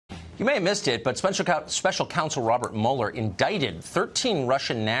You may have missed it, but Special Counsel Robert Mueller indicted 13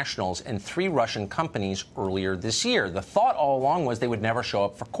 Russian nationals and 3 Russian companies earlier this year. The thought all along was they would never show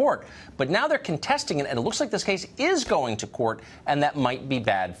up for court. But now they're contesting it, and it looks like this case is going to court, and that might be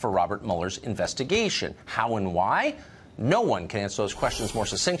bad for Robert Mueller's investigation. How and why? No one can answer those questions more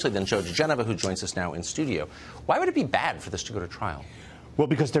succinctly than Joe DiGenova, who joins us now in studio. Why would it be bad for this to go to trial? Well,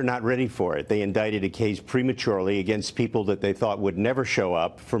 because they're not ready for it. They indicted a case prematurely against people that they thought would never show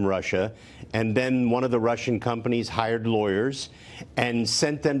up from Russia. And then one of the Russian companies hired lawyers and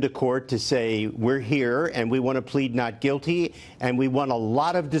sent them to court to say, we're here and we want to plead not guilty and we want a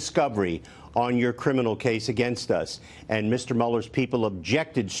lot of discovery on your criminal case against us. And Mr. Mueller's people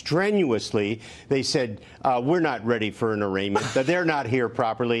objected strenuously. They said, we're not ready for an arraignment, that they're not here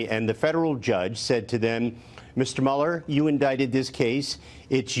properly. And the federal judge said to them, Mr. Mueller, you indicted this case.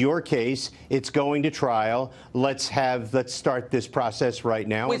 It's your case. It's going to trial. Let's start this process right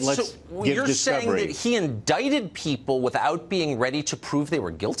now. Wait, and let's so give you're discovery. saying that he indicted people without being ready to prove they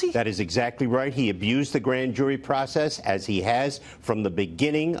were guilty? That is exactly right. He abused the grand jury process, as he has from the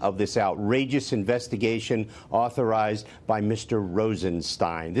beginning of this outrageous investigation authorized by Mr.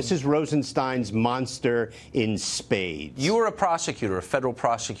 Rosenstein. This is Rosenstein's monster in spades. You were a prosecutor, a federal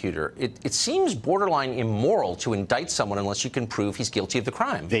prosecutor. It seems borderline immoral to indict someone unless you can prove he's guilty of the crime.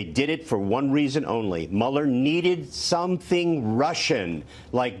 They did it for one reason only. Mueller needed something Russian,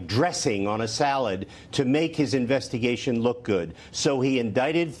 like dressing on a salad, to make his investigation look good. So he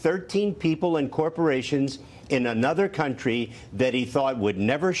indicted 13 people and corporations in another country that he thought would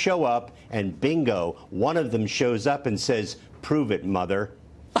never show up, and bingo, one of them shows up and says, "Prove it, mother."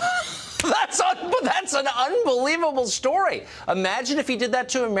 That's an unbelievable story. Imagine if he did that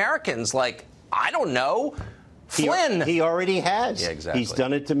to Americans, like, I don't know, Flynn. He already has. Yeah, exactly. He's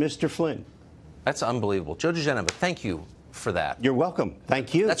done it to Mr. Flynn. That's unbelievable. Joe DiGenova, thank you for that. You're welcome.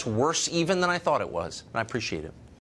 Thank you. That's worse even than I thought it was, and I appreciate it.